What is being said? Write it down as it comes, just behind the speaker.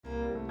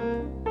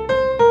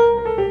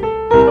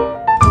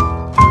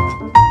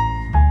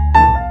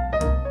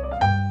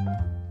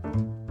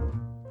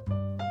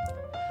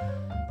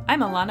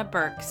Alana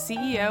Burke,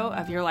 CEO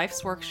of Your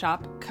Life's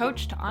Workshop,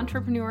 coach to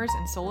entrepreneurs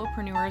and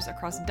solopreneurs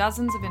across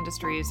dozens of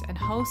industries, and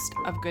host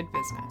of Good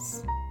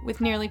Business. With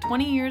nearly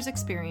 20 years'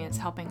 experience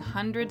helping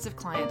hundreds of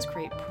clients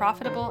create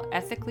profitable,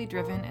 ethically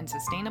driven, and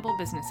sustainable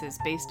businesses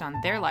based on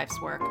their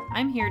life's work,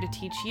 I'm here to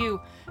teach you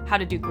how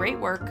to do great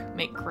work,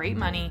 make great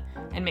money,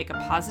 and make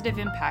a positive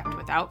impact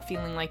without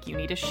feeling like you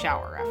need a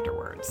shower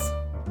afterwards.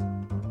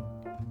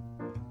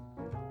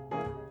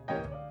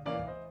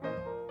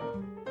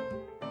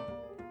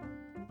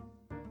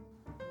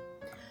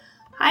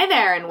 Hi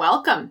there and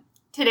welcome.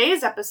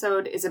 Today's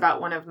episode is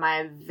about one of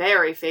my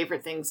very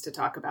favorite things to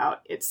talk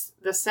about. It's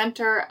the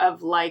center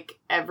of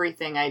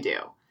everything I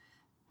do.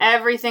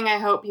 Everything I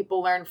hope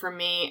people learn from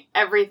me,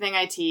 everything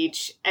I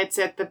teach, it's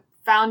at the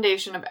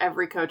foundation of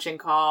every coaching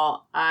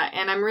call,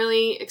 and I'm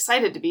really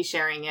excited to be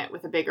sharing it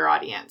with a bigger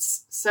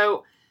audience.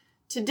 So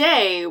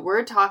today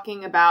we're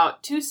talking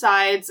about two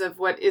sides of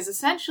what is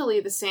essentially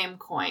the same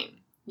coin,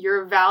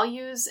 your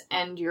values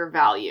and your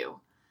value.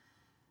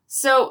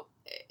 So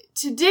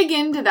to dig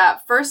into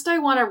that, first I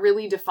want to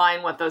really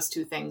define what those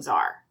two things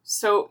are.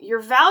 So your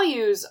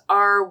values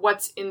are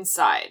what's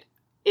inside.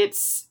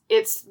 It's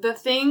the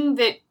thing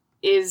that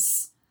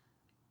is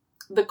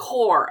the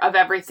core of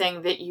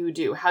everything that you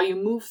do, how you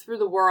move through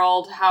the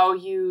world, how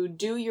you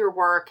do your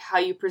work, how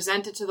you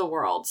present it to the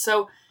world.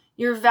 So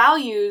your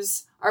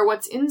values are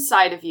what's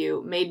inside of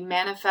you made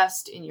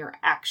manifest in your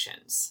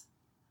actions.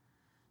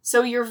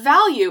 So your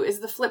value is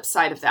the flip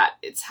side of that.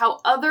 It's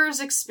how others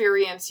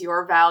experience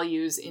your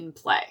values in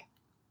play.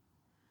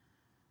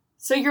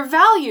 So your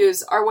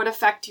values are what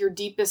affect your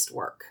deepest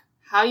work,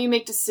 how you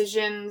make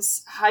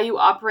decisions, how you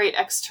operate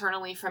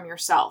externally from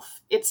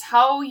yourself. It's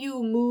how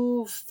you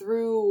move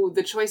through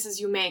the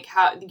choices you make,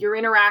 how your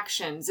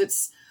interactions.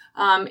 It's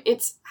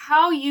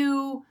how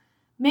you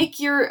make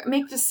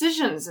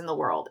decisions in the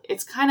world.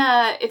 It's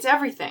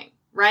everything,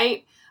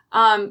 right?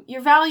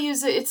 Your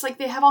values, it's like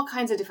they have all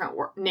kinds of different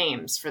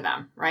names for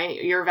them,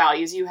 right? Your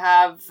values, you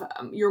have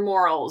your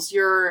morals,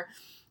 your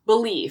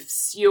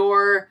beliefs,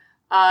 your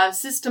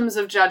systems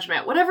of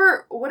judgment,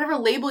 whatever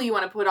label you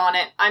want to put on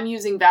it. I'm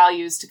using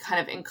values to kind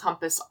of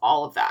encompass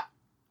all of that.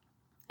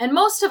 And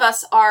most of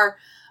us are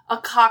a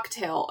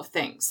cocktail of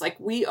things. Like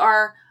we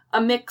are a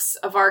mix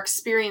of our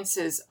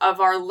experiences, of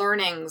our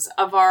learnings,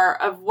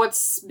 of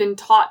what's been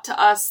taught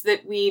to us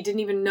that we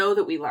didn't even know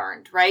that we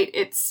learned, right?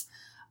 It's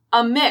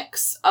a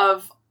mix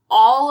of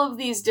all of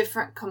these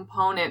different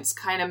components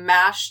kind of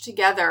mashed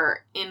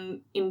together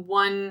in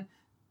one,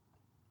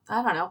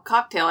 I don't know,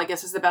 cocktail, I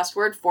guess is the best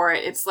word for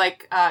it. It's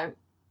like,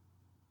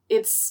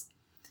 it's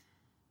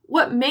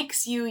what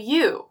makes you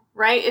you,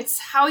 right? It's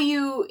how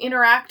you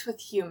interact with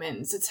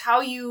humans. It's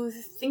how you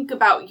think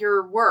about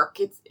your work.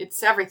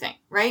 It's everything,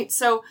 right?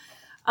 So,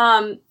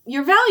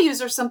 your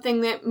values are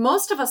something that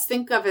most of us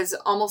think of as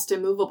almost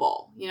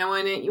immovable. You know,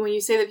 when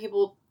you say that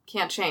people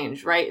can't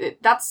change, right?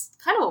 That's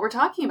kind of what we're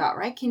talking about,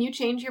 right? Can you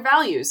change your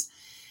values?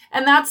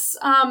 And that's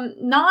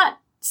not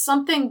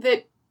something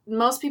that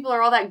most people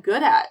are all that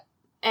good at.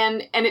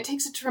 And it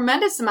takes a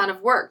tremendous amount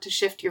of work to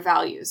shift your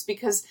values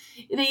because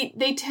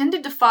they tend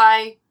to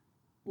defy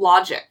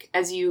logic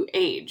as you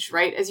age,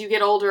 right? As you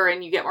get older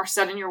and you get more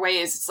set in your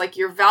ways, it's like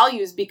your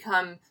values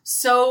become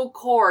so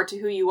core to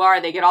who you are,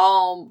 they get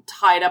all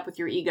tied up with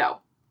your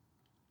ego.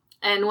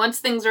 And once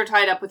things are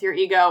tied up with your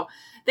ego,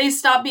 they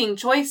stop being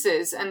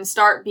choices and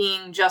start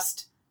being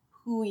just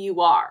who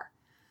you are.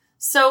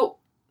 So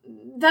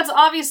that's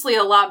obviously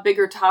a lot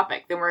bigger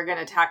topic than we're going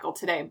to tackle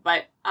today.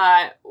 But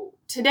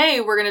today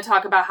we're going to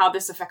talk about how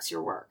this affects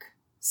your work.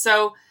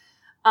 So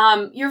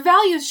your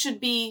values should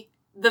be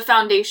the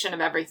foundation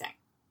of everything.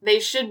 They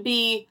should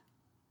be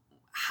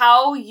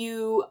how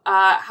you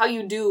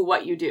do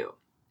what you do.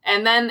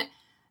 And then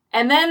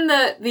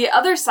the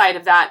other side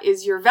of that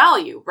is your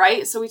value,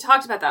 right? So we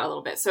talked about that a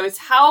little bit. So it's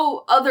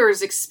how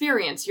others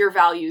experience your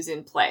values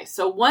in play.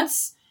 So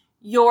once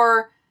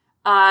your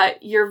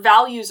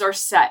values are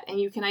set and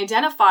you can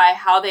identify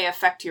how they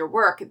affect your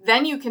work,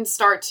 then you can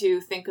start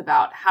to think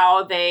about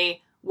how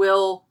they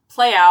will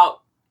play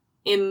out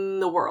in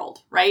the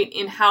world, right?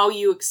 In how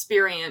you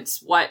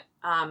experience what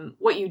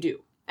you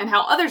do and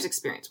how others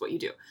experience what you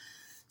do.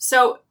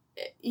 So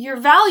your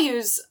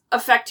values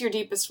affect your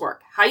deepest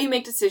work, how you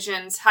make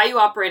decisions, how you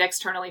operate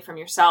externally from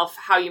yourself,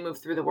 how you move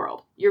through the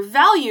world. Your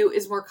value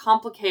is more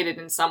complicated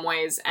in some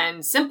ways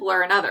and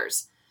simpler in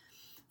others.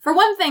 For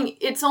one thing,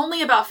 it's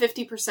only about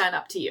 50%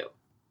 up to you.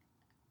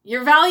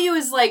 Your value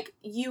is like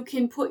you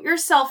can put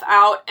yourself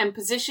out and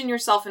position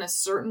yourself in a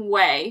certain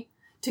way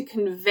to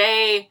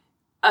convey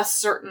a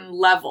certain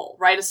level,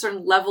 right? A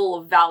certain level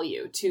of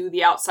value to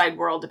the outside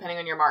world, depending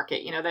on your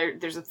market. You know,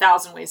 there's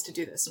 1,000 ways to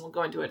do this, and we'll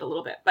go into it a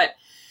little bit. But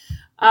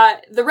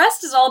the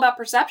rest is all about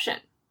perception.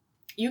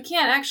 You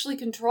can't actually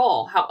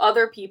control how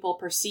other people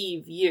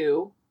perceive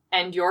you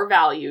and your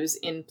values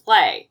in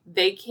play.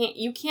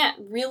 You can't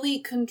really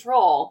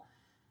control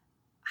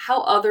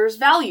how others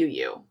value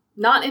you.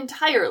 Not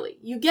entirely.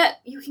 You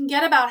can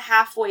get about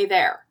halfway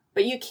there,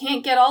 but you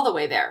can't get all the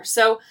way there.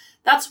 So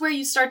that's where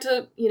you start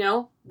to,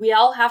 we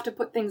all have to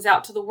put things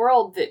out to the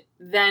world that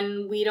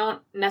then we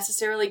don't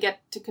necessarily get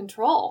to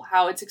control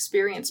how it's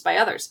experienced by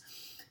others.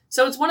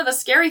 So it's one of the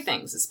scary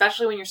things,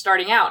 especially when you're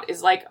starting out,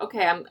 is like,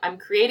 okay, I'm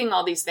creating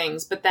all these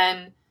things, but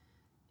then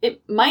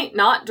it might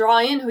not draw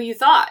in who you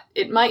thought.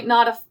 It might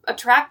not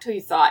attract who you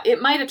thought. It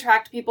might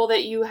attract people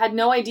that you had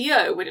no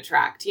idea it would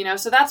attract,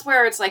 So that's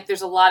where it's like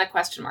there's a lot of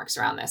question marks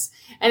around this.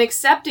 And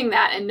accepting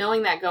that and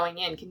knowing that going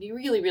in can be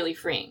really, really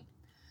freeing.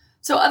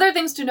 So other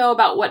things to know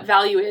about what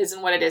value is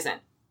and what it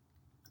isn't.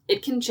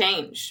 It can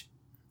change.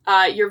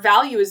 Your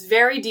value is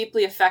very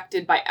deeply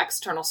affected by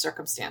external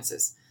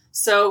circumstances.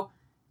 So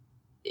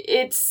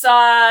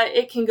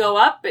it can go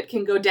up, it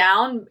can go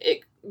down,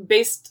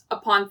 based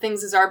upon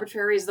things as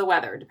arbitrary as the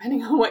weather,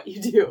 depending on what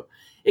you do.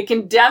 It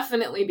can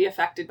definitely be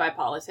affected by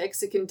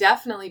politics. It can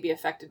definitely be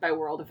affected by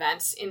world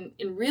events in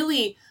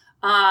really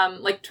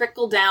like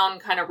trickle down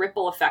kind of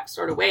ripple effect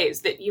sort of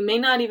ways that you may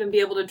not even be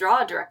able to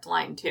draw a direct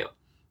line to.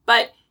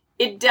 But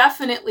it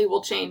definitely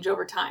will change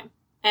over time.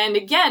 And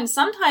again,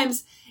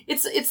 sometimes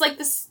it's like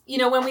this,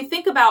 when we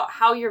think about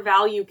how your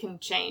value can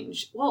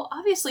change, well,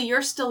 obviously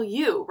you're still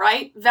you,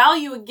 right?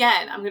 Value,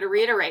 again, I'm going to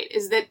reiterate,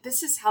 is that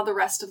this is how the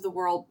rest of the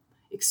world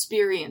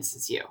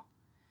experiences you.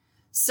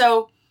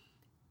 So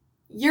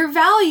your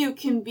value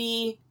can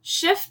be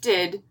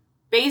shifted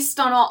based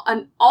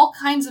on all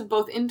kinds of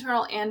both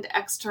internal and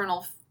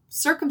external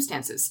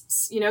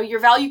circumstances. Your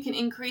value can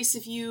increase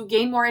if you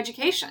gain more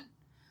education.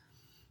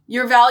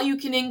 Your value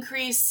can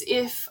increase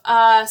if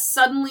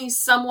suddenly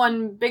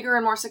someone bigger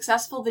and more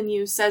successful than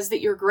you says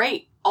that you're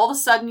great. All of a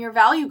sudden, your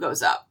value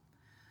goes up.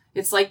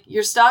 It's like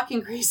your stock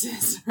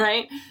increases,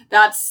 right?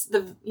 That's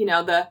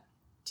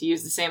to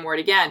use the same word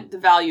again, the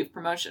value of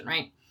promotion,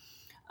 right?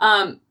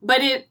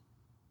 But it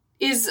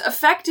is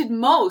affected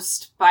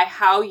most by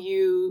how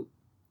you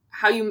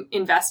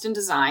invest in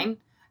design,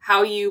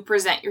 how you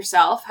present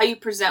yourself, how you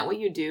present what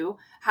you do,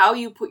 how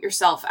you put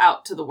yourself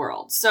out to the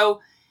world. So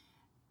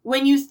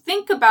when you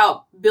think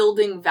about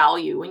building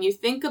value, when you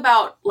think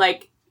about,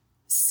 like,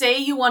 say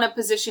you want to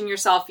position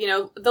yourself,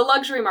 the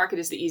luxury market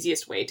is the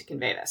easiest way to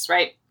convey this,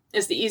 right?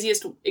 Is the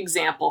easiest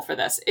example for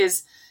this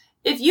is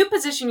if you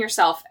position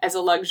yourself as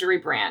a luxury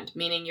brand,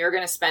 meaning you're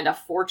going to spend a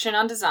fortune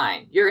on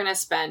design, you're going to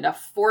spend a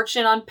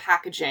fortune on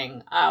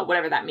packaging,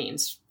 whatever that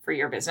means for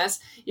your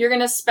business, you're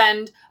going to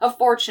spend a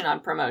fortune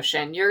on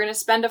promotion, you're going to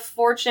spend a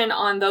fortune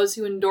on those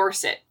who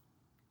endorse it.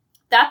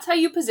 That's how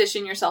you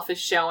position yourself as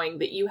showing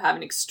that you have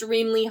an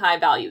extremely high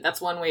value.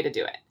 That's one way to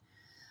do it.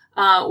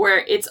 Where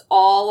it's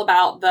all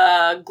about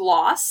the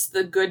gloss,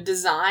 the good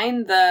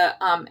design,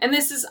 and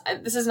this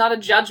is not a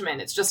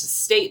judgment. It's just a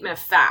statement of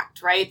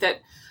fact, right?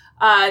 That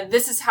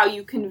this is how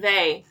you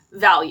convey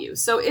value.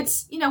 So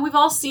it's, we've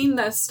all seen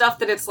the stuff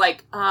that it's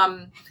like,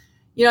 I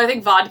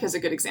think vodka is a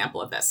good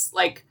example of this.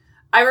 Like,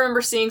 I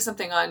remember seeing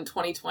something on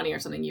 2020 or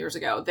something years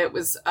ago that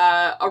was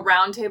a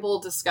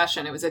roundtable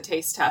discussion. It was a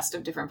taste test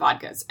of different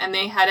vodkas. And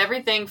they had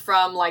everything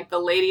from like the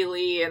Lady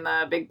Lee in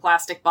the big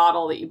plastic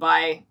bottle that you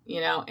buy,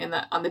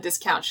 on the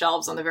discount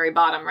shelves on the very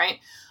bottom, right?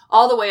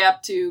 All the way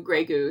up to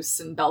Grey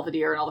Goose and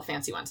Belvedere and all the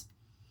fancy ones.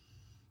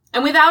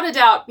 And without a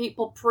doubt,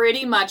 people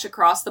pretty much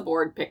across the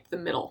board picked the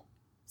middle.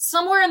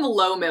 Somewhere in the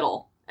low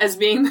middle as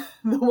being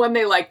the one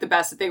they liked the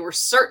best, that they were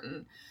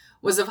certain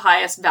was of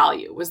highest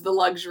value, was the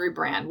luxury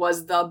brand,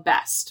 was the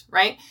best,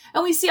 right?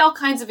 And we see all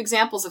kinds of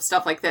examples of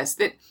stuff like this,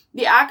 that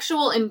the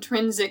actual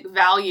intrinsic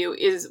value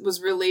was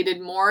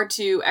related more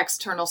to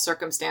external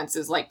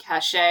circumstances like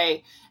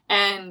cachet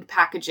and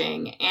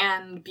packaging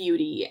and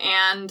beauty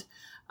and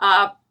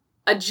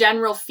a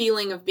general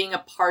feeling of being a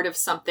part of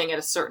something at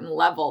a certain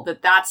level,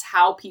 that's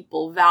how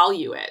people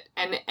value it.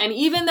 And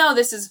even though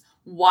this is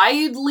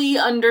widely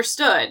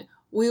understood,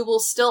 we will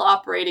still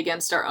operate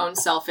against our own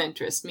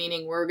self-interest,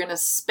 meaning we're going to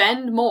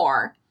spend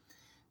more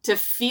to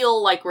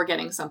feel like we're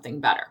getting something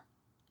better.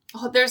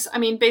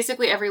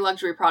 Basically every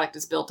luxury product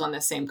is built on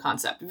this same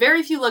concept.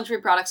 Very few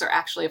luxury products are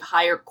actually of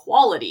higher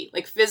quality,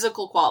 like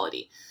physical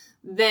quality,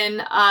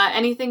 than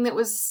anything that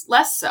was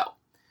less so.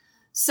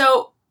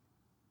 So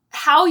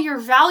how your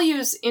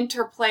values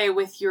interplay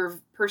with your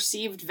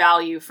perceived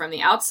value from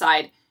the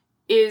outside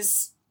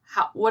is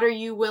what are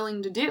you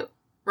willing to do,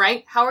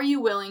 right? How are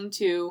you willing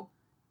to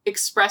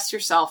express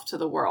yourself to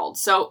the world?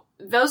 So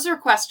those are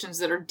questions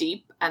that are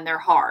deep and they're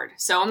hard.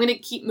 So I'm going to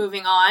keep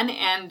moving on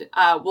and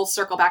we'll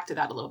circle back to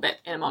that a little bit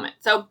in a moment.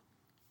 So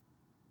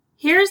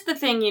here's the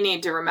thing you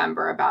need to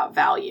remember about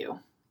value.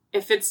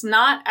 If it's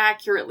not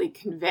accurately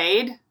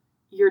conveyed,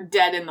 you're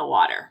dead in the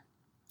water.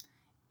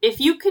 If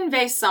you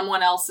convey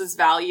someone else's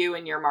value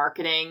in your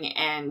marketing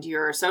and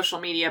your social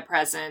media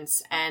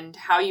presence and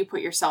how you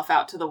put yourself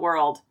out to the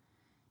world,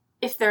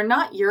 if they're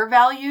not your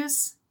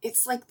values,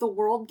 it's like the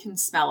world can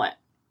smell it.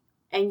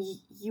 And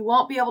you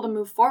won't be able to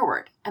move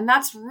forward. And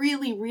that's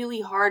really, really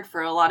hard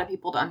for a lot of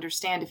people to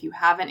understand if you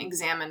haven't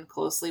examined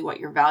closely what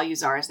your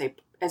values are as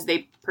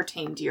they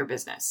pertain to your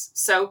business.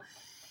 So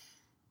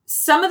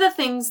some of the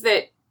things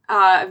that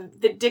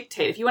that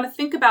dictate, if you want to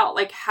think about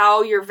like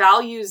how your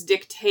values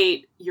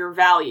dictate your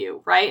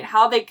value, right?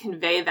 How they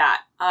convey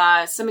that.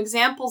 Some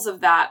examples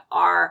of that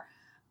are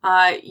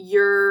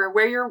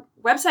where your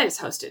website is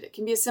hosted. It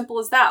can be as simple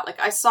as that.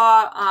 Like I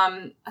saw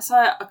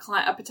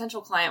a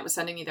potential client was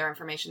sending me their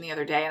information the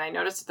other day, and I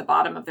noticed at the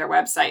bottom of their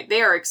website,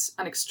 they are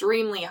an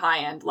extremely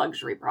high-end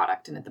luxury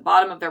product. And at the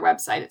bottom of their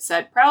website, it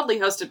said proudly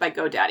hosted by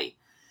GoDaddy.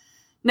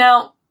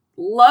 Now,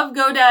 love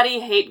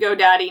GoDaddy, hate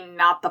GoDaddy,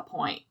 not the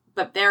point.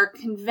 But they're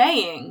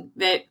conveying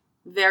that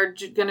they're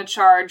going to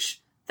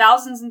charge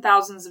thousands and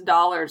thousands of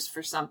dollars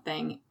for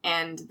something,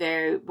 and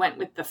they went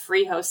with the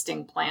free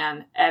hosting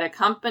plan at a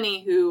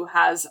company who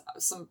has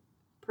some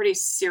pretty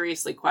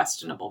seriously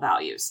questionable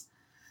values.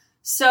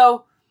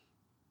 So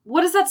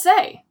what does that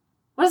say?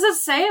 What does that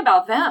say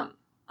about them?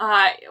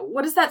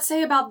 What does that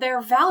say about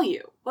their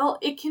value? Well,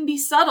 it can be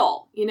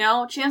subtle.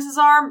 Chances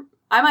are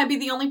I might be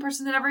the only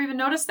person that ever even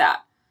noticed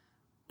that.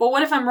 But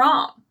what if I'm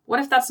wrong? What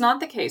if that's not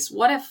the case?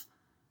 What if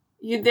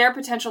their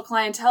potential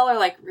clientele are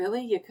like,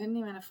 really? You couldn't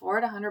even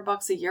afford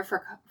 $100 a year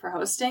for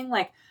hosting?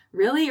 Like,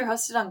 really? You're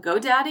hosted on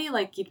GoDaddy?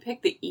 Like, you'd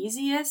pick the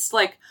easiest?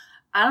 Like,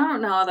 I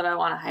don't know that I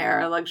want to hire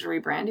a luxury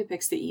brand who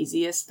picks the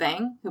easiest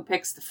thing, who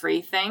picks the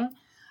free thing.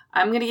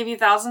 I'm going to give you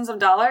thousands of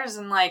dollars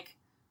and like,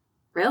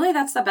 really?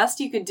 That's the best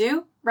you could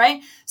do?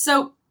 Right?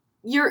 So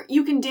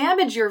you can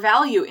damage your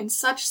value in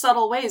such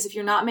subtle ways if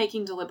you're not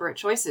making deliberate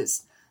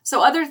choices.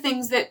 So other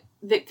things that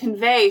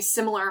convey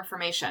similar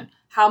information: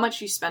 how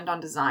much you spend on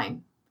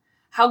design,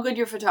 how good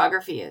your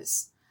photography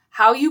is,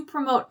 how you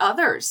promote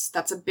others.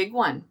 That's a big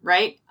one,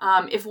 right?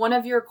 If one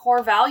of your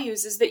core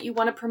values is that you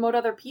want to promote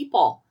other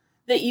people,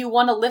 that you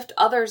want to lift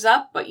others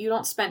up, but you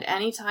don't spend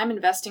any time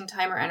investing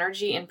time or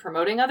energy in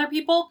promoting other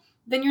people,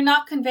 then you're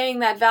not conveying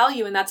that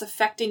value, and that's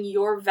affecting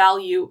your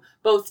value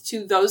both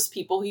to those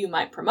people who you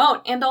might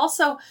promote and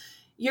also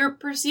your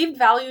perceived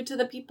value to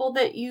the people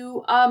that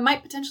you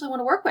might potentially want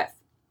to work with.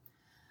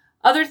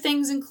 Other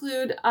things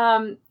include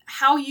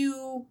how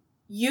you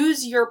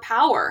use your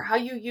power, how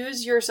you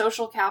use your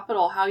social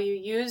capital, how you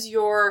use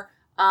your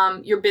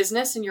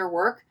business and your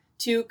work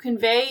to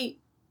convey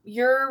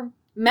your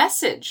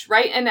message,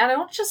 right? And I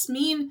don't just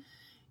mean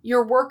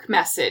your work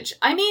message.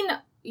 I mean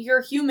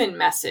your human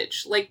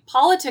message. Like,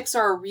 politics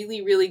are a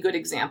really, really good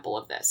example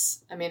of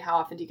this. I mean, how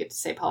often do you get to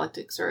say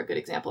politics are a good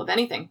example of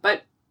anything?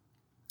 But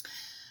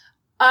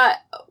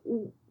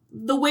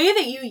the way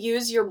that you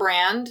use your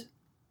brand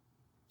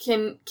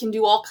can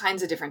do all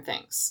kinds of different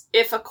things.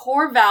 If a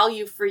core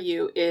value for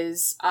you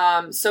is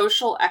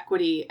social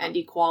equity and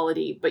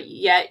equality, but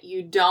yet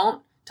you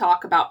don't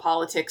talk about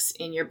politics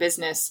in your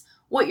business,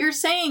 what you're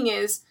saying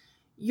is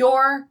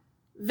your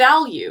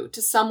value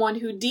to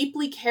someone who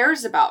deeply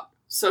cares about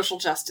social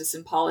justice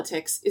and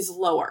politics is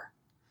lower.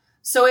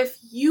 So if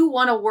you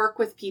want to work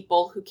with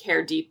people who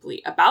care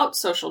deeply about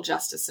social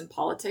justice and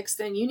politics,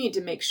 then you need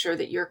to make sure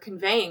that you're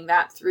conveying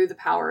that through the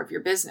power of your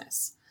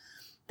business.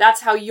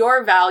 That's how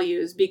your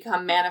values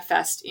become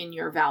manifest in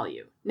your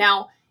value.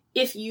 Now,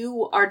 if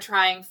you are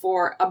trying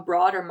for a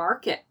broader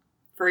market,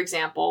 for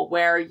example,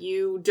 where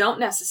you don't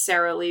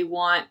necessarily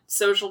want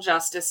social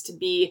justice to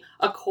be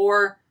a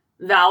core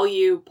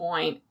value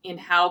point in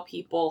how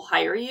people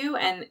hire you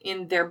and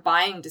in their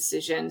buying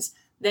decisions,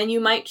 then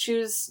you might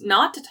choose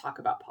not to talk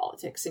about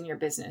politics in your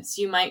business.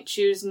 You might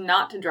choose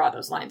not to draw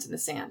those lines in the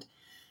sand.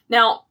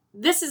 Now,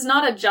 this is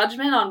not a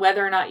judgment on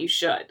whether or not you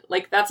should.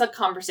 Like, that's a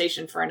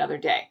conversation for another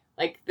day.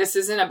 Like, this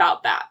isn't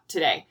about that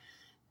today.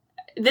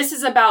 This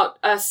is about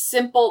a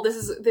simple,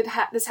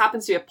 this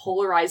happens to be a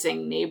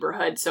polarizing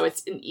neighborhood, so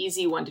it's an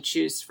easy one to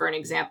choose for an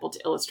example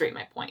to illustrate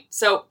my point.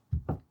 So,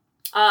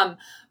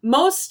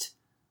 most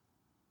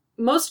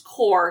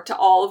core to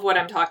all of what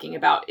I'm talking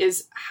about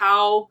is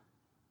how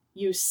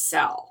you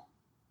sell.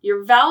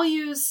 Your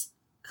values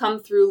come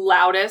through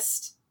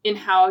loudest in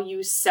how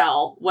you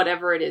sell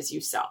whatever it is you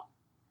sell.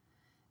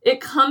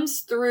 It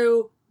comes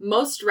through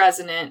most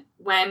resonant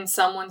when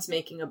someone's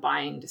making a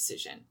buying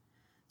decision.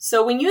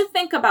 So when you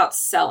think about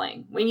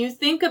selling, when you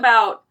think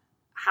about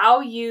how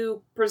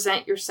you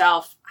present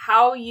yourself,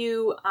 how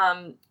you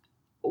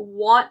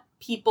want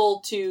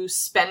people to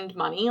spend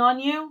money on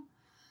you,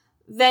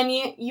 then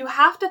you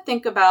have to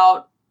think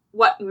about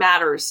what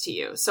matters to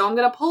you. So I'm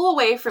going to pull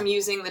away from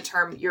using the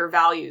term your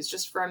values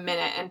just for a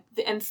minute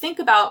and think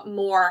about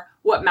more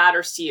what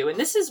matters to you. And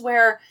this is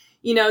where,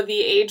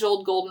 the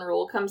age-old golden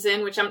rule comes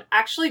in, which I'm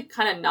actually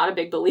kind of not a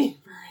big believer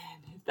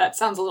in. That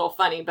sounds a little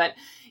funny, but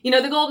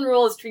the golden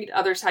rule is treat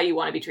others how you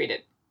want to be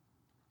treated.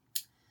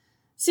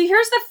 See,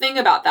 here's the thing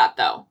about that,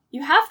 though.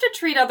 You have to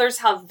treat others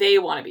how they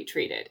want to be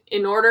treated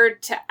in order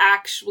to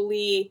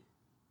actually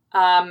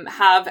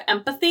have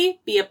empathy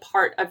be a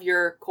part of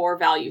your core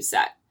value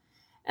set.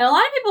 And a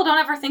lot of people don't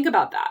ever think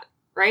about that,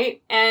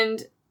 right?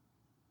 And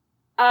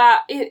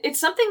it's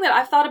something that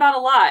I've thought about a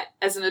lot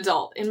as an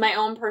adult in my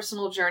own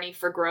personal journey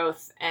for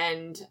growth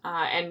and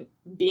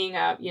being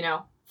a,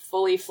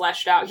 fully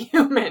fleshed out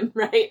human,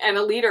 right? And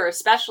a leader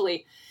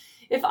especially,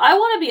 If I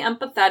want to be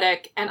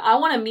empathetic and I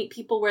want to meet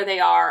people where they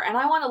are and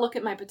I want to look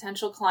at my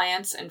potential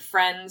clients and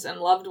friends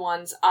and loved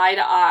ones eye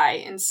to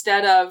eye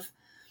instead of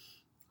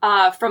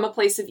from a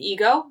place of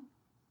ego,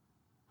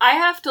 I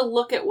have to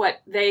look at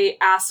what they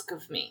ask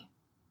of me.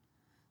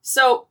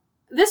 So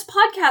this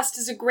podcast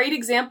is a great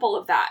example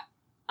of that.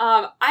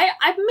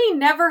 I may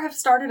never have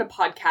started a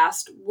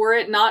podcast were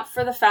it not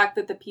for the fact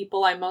that the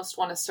people I most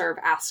want to serve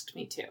asked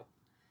me to.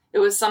 It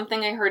was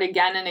something I heard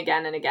again and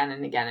again and again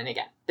and again and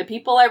again. The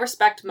people I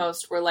respect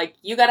most were like,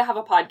 you got to have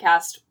a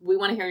podcast. We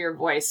want to hear your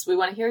voice. We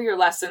want to hear your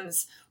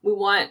lessons.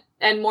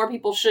 And more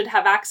people should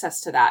have access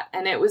to that.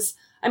 And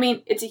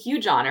it's a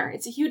huge honor.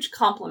 It's a huge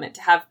compliment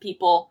to have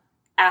people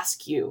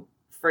ask you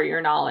for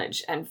your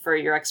knowledge and for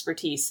your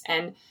expertise.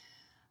 And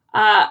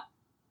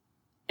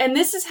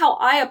this is how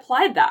I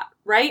applied that,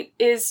 right?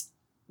 Is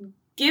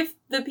give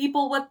the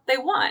people what they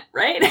want,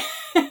 right?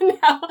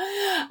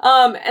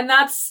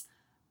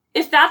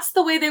 If that's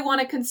the way they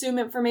want to consume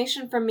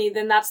information from me,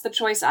 then that's the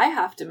choice I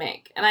have to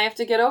make. And I have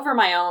to get over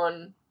my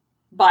own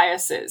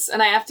biases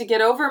and I have to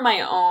get over my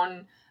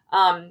own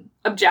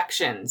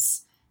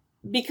objections,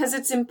 because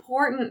it's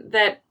important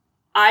that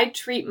I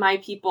treat my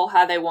people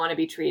how they want to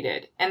be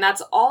treated. And that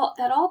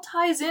all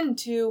ties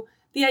into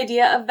the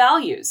idea of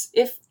values.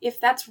 If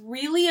that's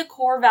really a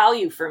core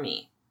value for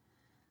me,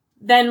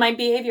 then my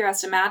behavior has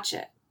to match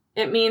it.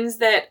 It means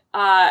that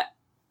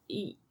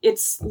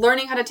it's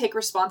learning how to take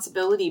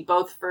responsibility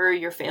both for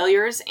your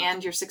failures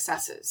and your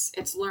successes.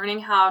 It's learning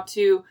how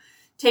to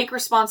take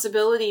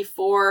responsibility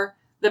for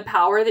the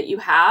power that you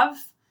have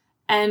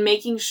and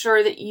making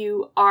sure that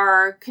you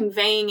are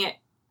conveying it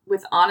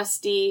with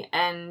honesty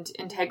and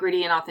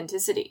integrity and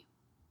authenticity.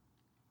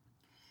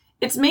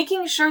 It's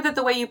making sure that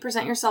the way you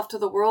present yourself to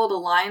the world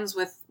aligns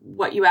with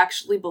what you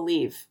actually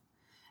believe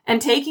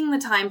and taking the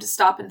time to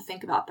stop and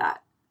think about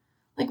that.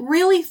 Like,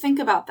 really think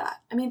about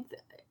that. I mean,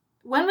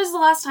 when was the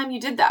last time you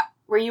did that?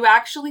 Where you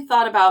actually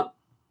thought about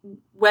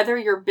whether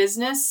your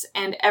business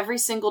and every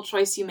single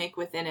choice you make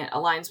within it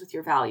aligns with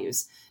your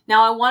values.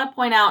 Now, I want to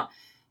point out,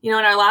 in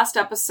our last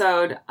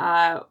episode,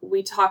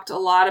 we talked a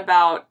lot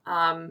about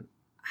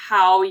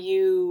how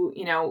you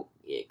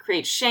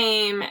create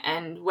shame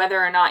and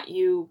whether or not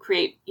you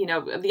create,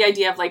 the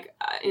idea of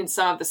in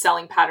some of the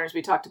selling patterns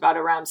we talked about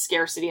around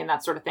scarcity and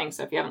that sort of thing.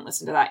 So if you haven't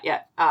listened to that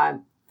yet,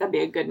 that'd be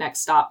a good next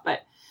stop.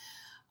 But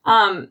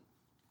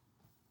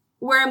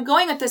where I'm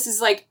going with this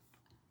is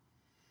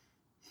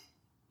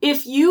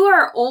if you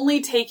are only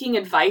taking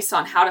advice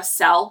on how to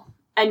sell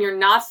and you're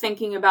not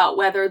thinking about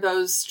whether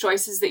those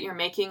choices that you're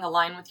making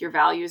align with your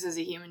values as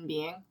a human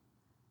being,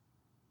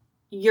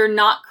 you're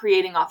not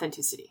creating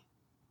authenticity.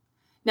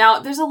 Now,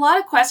 there's a lot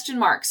of question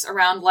marks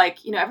around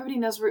everybody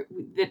knows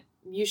that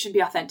you should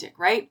be authentic,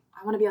 right?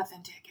 I want to be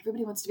authentic.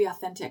 Everybody wants to be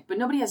authentic, but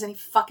nobody has any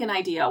fucking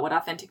idea what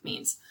authentic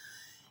means.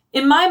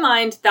 In my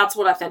mind, that's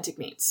what authentic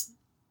means.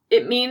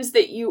 It means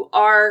that you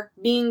are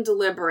being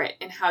deliberate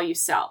in how you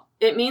sell.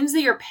 It means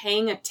that you're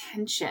paying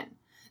attention.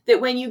 That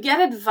when you get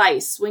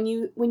advice, when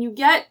you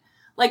get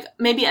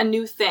maybe a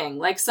new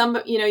thing,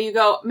 you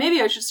go,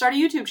 maybe I should start a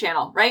YouTube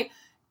channel, right?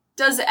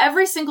 Does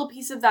every single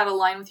piece of that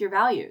align with your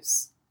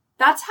values?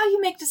 That's how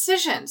you make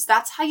decisions.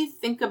 That's how you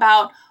think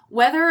about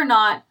whether or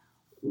not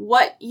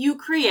what you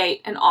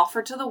create and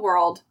offer to the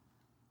world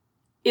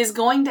is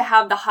going to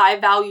have the high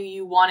value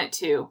you want it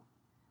to.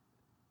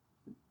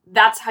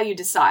 That's how you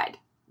decide.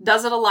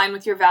 Does it align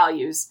with your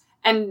values?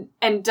 And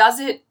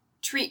does it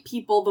treat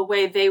people the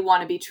way they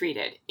want to be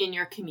treated in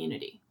your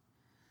community?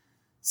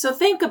 So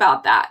think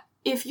about that.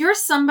 If you're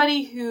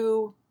somebody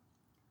who,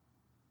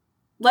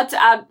 let's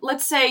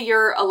say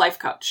you're a life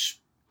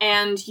coach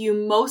and you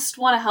most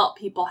want to help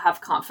people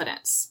have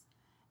confidence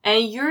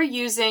and you're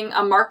using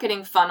a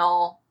marketing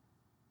funnel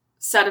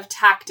set of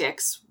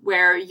tactics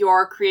where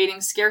you're creating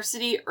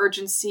scarcity,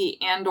 urgency,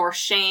 and or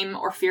shame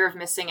or fear of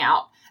missing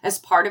out as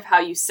part of how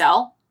you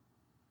sell,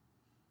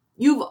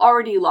 you've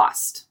already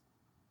lost.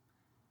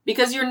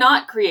 Because you're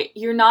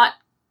not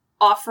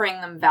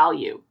offering them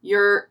value.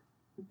 You're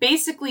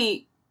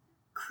basically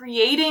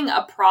creating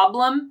a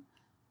problem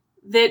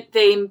that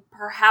they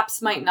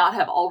perhaps might not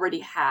have already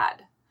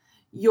had.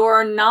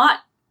 You're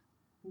not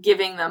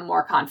giving them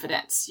more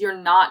confidence. You're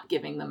not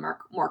giving them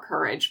more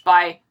courage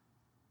by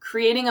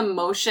creating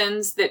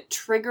emotions that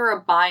trigger a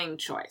buying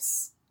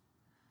choice.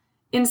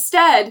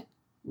 Instead,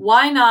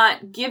 why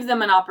not give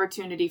them an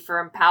opportunity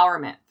for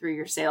empowerment through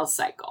your sales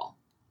cycle?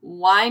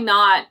 Why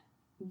not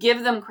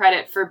give them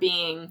credit for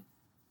being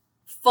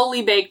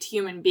fully baked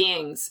human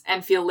beings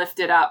and feel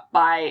lifted up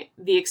by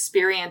the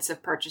experience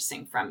of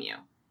purchasing from you?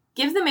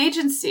 Give them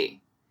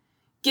agency.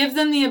 Give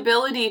them the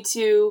ability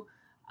to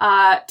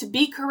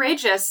be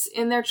courageous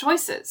in their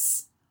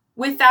choices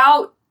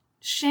without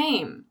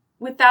shame,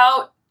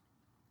 without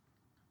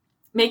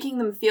making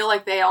them feel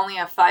like they only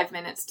have 5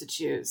 minutes to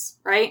choose,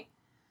 right?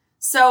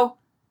 So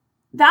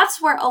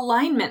that's where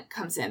alignment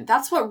comes in.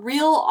 That's what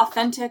real,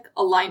 authentic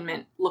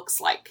alignment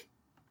looks like,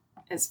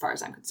 as far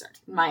as I'm concerned,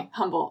 in my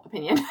humble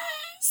opinion.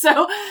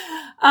 So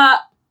I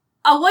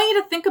want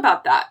you to think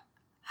about that.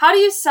 How do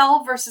you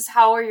sell versus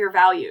how are your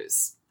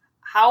values?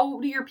 How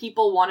do your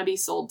people want to be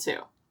sold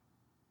to?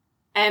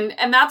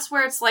 And that's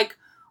where it's like,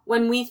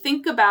 when we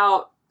think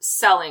about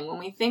selling, when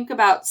we think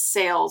about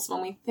sales,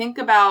 when we think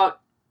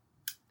about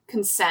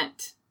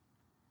consent,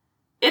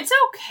 it's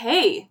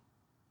okay.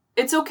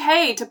 It's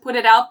okay to put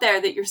it out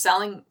there that you're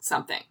selling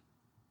something.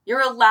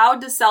 You're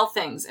allowed to sell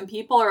things, and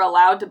people are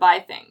allowed to buy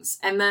things.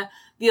 And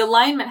the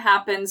alignment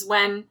happens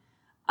when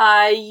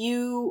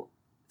you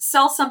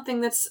sell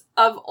something that's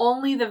of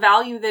only the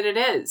value that it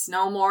is,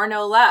 no more,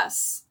 no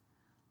less.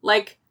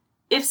 Like,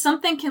 if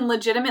something can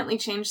legitimately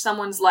change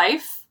someone's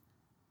life,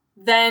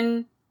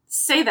 then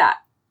say that.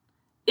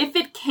 If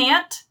it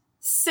can't,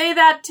 say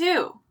that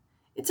too.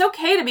 It's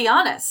okay to be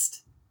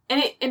honest.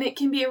 And it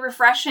can be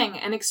refreshing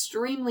and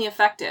extremely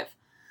effective.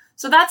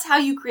 So that's how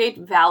you create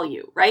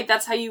value, right?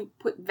 That's how you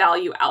put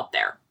value out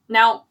there.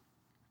 Now,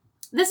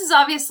 this is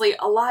obviously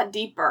a lot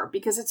deeper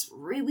because it's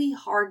really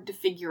hard to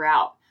figure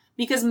out,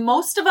 because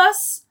most of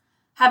us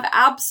have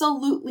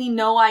absolutely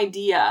no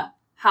idea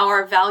how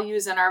our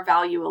values and our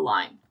value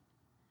align.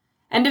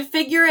 And to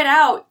figure it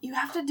out, you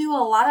have to do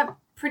a lot of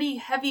pretty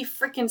heavy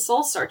freaking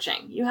soul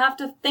searching. You have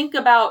to think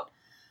about,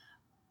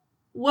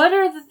 what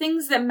are the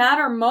things that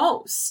matter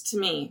most to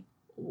me?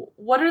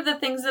 What are the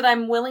things that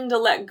I'm willing to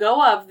let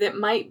go of that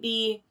might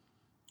be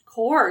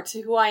core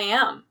to who I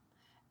am?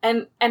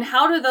 And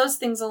how do those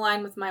things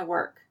align with my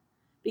work?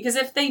 Because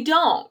if they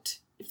don't,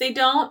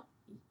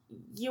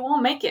 you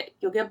won't make it.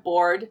 You'll get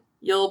bored.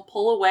 You'll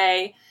pull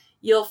away.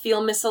 You'll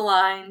feel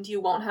misaligned.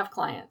 You won't have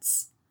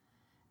clients.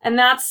 And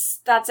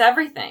that's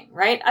everything,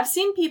 right? I've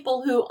seen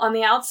people who on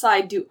the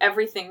outside do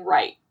everything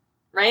right?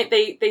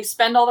 They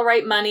spend all the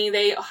right money.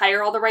 They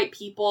hire all the right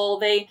people.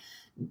 They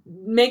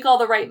make all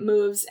the right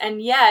moves.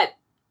 And yet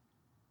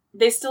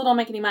they still don't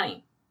make any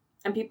money.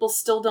 And people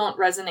still don't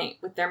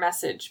resonate with their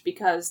message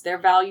because their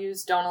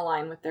values don't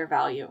align with their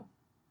value.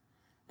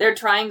 They're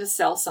trying to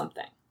sell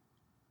something,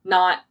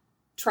 not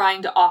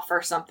trying to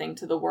offer something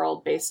to the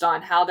world based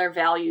on how their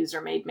values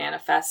are made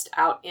manifest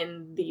out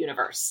in the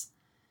universe.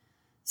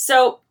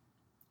 So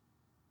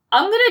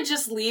I'm going to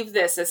just leave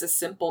this as a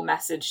simple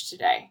message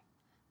today.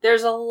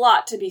 There's a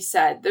lot to be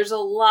said. There's a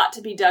lot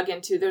to be dug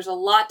into. There's a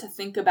lot to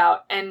think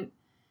about. And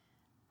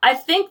I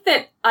think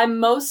that I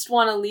most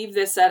want to leave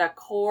this at a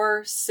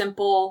core,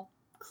 simple,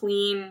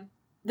 clean,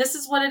 this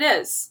is what it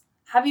is.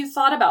 Have you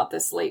thought about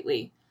this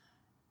lately?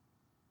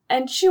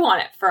 And chew on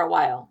it for a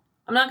while.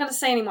 I'm not going to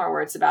say any more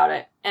words about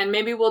it. And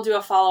maybe we'll do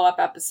a follow-up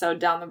episode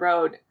down the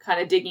road,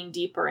 kind of digging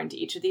deeper into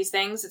each of these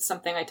things. It's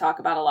something I talk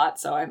about a lot,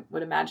 so I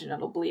would imagine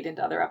it'll bleed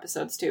into other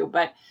episodes too.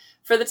 But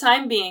for the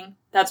time being,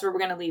 that's where we're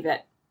going to leave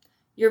it.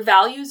 Your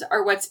values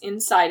are what's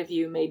inside of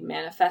you made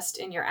manifest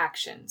in your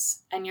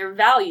actions. And your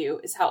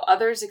value is how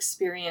others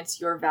experience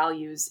your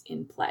values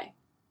in play.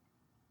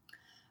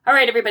 All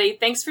right, everybody.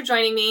 Thanks for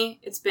joining me.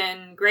 It's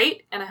been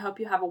great, and I hope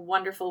you have a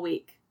wonderful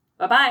week.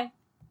 Bye-bye.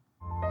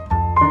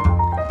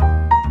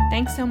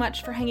 Thanks so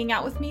much for hanging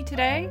out with me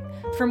today.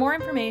 For more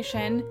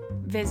information,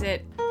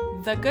 visit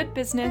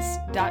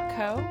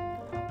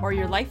thegoodbusiness.co or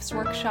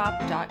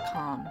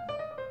yourlifesworkshop.com.